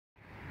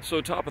So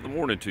top of the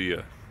morning to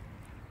you.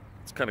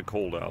 It's kind of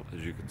cold out,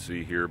 as you can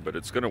see here, but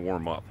it's going to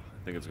warm up.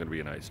 I think it's going to be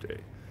a nice day.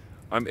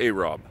 I'm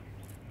ARob.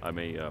 I'm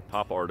a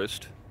pop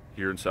artist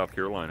here in South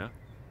Carolina,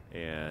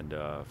 and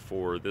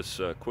for this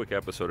quick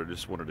episode, I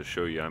just wanted to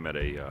show you I'm at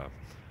a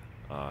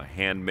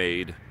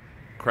handmade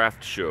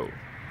craft show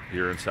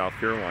here in South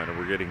Carolina.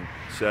 We're getting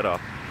set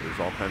up. There's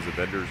all kinds of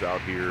vendors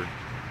out here,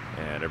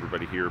 and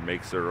everybody here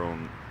makes their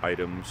own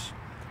items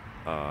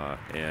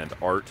and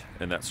art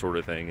and that sort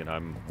of thing, and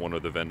I'm one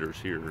of the vendors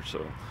here,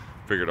 so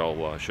figured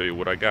I'll show you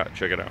what I got.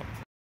 Check it out.